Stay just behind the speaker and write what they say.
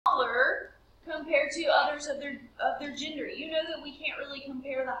taller compared to others of their gender. You know that we can't really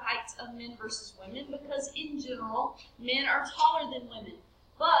compare the heights of men versus women because in general, men are taller than women.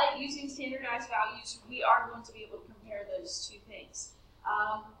 But using standardized values, we are going to be able to compare those two things.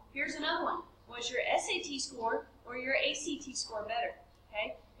 Here's another one. Was your SAT score or your ACT score better?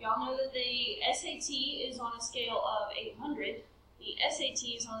 Okay, y'all know that the SAT is on a scale of 800. The SAT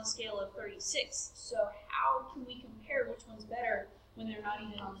is on a scale of 36. So how can we compare which one's better when they're not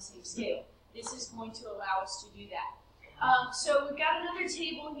even on the same scale? This is going to allow us to do that. So we've got another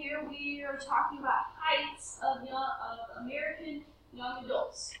table here. We are talking about heights of American young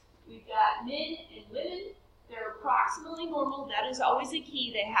adults. We've got men and women. They're approximately normal. That is always a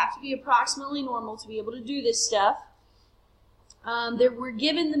key. They have to be approximately normal to be able to do this stuff. We're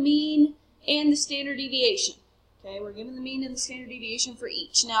given the mean and the standard deviation. Okay, we're given the mean and the standard deviation for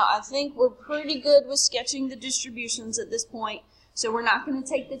each. Now, I think we're pretty good with sketching the distributions at this point, so we're not going to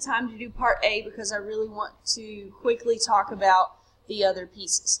take the time to do part A because I really want to quickly talk about the other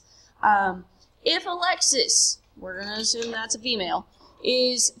pieces. If Alexis, we're going to assume that's a female,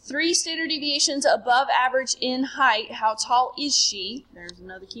 is 3 standard deviations above average in height, how tall is she? There's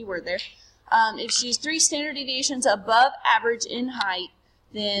another key word there. If she's 3 standard deviations above average in height,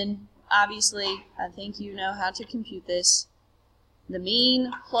 then obviously, I think you know how to compute this. The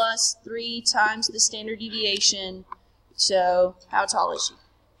mean plus 3 times the standard deviation. So, how tall is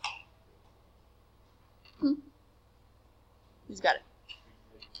she? Who's got it?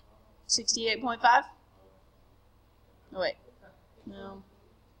 68.5? Oh, wait. No.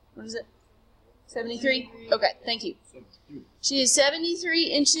 What is it? 73? Okay, thank you. She is 73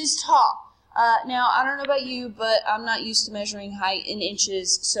 inches tall. Now, I don't know about you, but I'm not used to measuring height in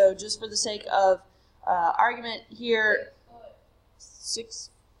inches, so just for the sake of argument here, 6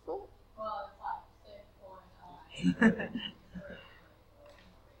 foot?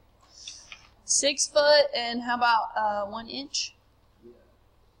 6 foot, and how about 1 inch?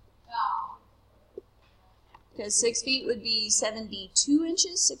 Because 6 feet would be 72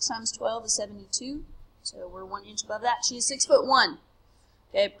 inches. 6 times 12 is 72. So we're 1 inch above that. She is 6'1".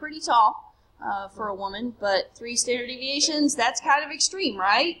 Okay, pretty tall for a woman, but 3 standard deviations, that's kind of extreme,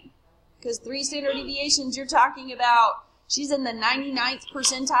 right? Because 3 standard deviations, you're talking about, she's in the 99th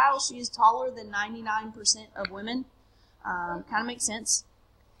percentile. She is taller than 99% of women. Kind of makes sense.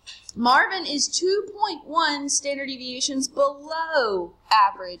 Marvin is 2.1 standard deviations below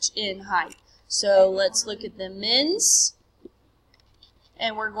average in height. So let's look at the men's,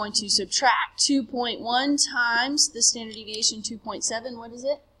 and we're going to subtract 2.1 times the standard deviation 2.7. What is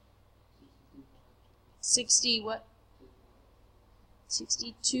it? 60 what?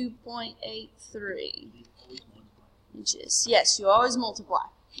 62.83 inches. Yes, you always multiply.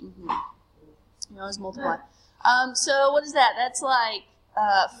 You always multiply. So what is that? That's like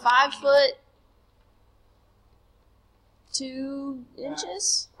 5 foot 2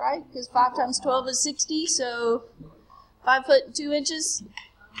 inches, right? Because 5 times 12 is 60, so 5 foot 2 inches.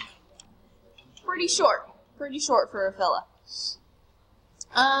 Pretty short for a fella.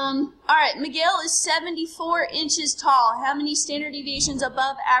 All right, Miguel is 74 inches tall. How many standard deviations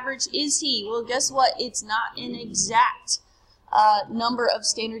above average is he? Well, guess what? It's not an exact number of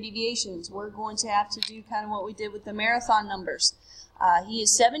standard deviations. We're going to have to do kind of what we did with the marathon numbers. He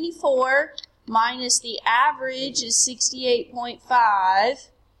is 74 minus the average is 68.5.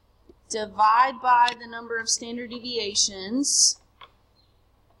 Divide by the number of standard deviations.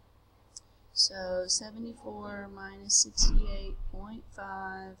 So 74 minus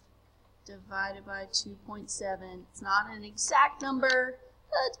 68.5 divided by 2.7. It's not an exact number.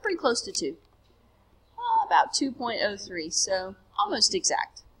 It's pretty close to 2. About 2.03, so almost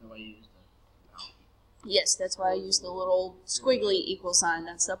exact. Yes, that's why I use the little squiggly equal sign.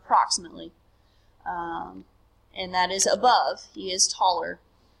 That's approximately. And that is above. He is taller.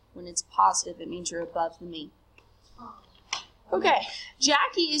 When it's positive, it means you're above the mean. Okay,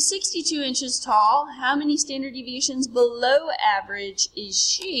 Jackie is 62 inches tall. How many standard deviations below average is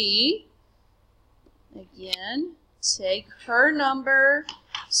she? Again, take her number,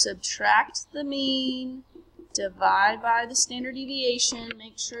 subtract the mean, divide by the standard deviation.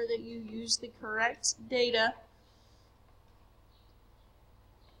 Make sure that you use the correct data.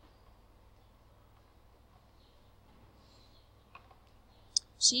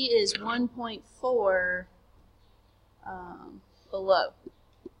 She is 1.4 below.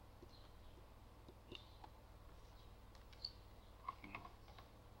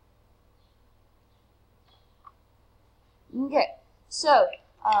 Okay, so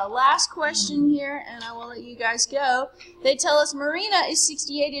Last question here, and I will let you guys go. They tell us Marina is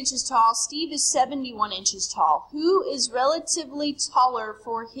 68 inches tall, Steve is 71 inches tall. Who is relatively taller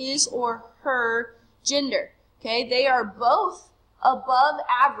for his or her gender? Okay, they are both above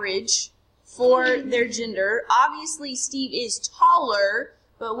average for their gender. Obviously, Steve is taller,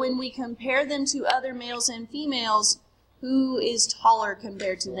 but when we compare them to other males and females, who is taller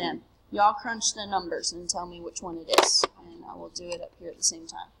compared to them? Y'all crunch the numbers and tell me which one it is, and I will do it up here at the same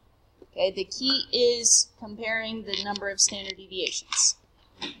time. Okay, the key is comparing the number of standard deviations.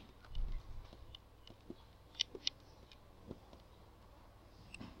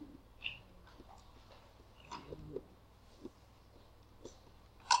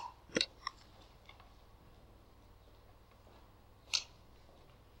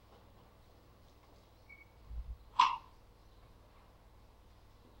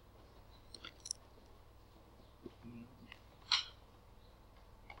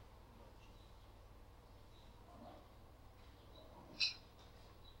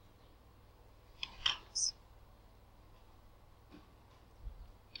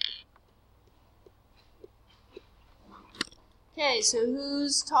 Okay, so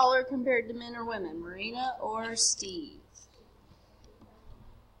who's taller compared to men or women? Marina or Steve?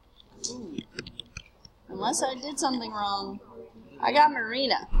 Ooh. Unless I did something wrong, I got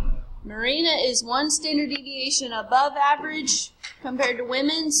Marina. Marina is 1 standard deviation above average compared to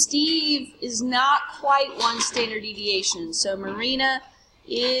women. Steve is not quite 1 standard deviation, so Marina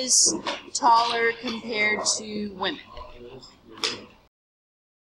is taller compared to women.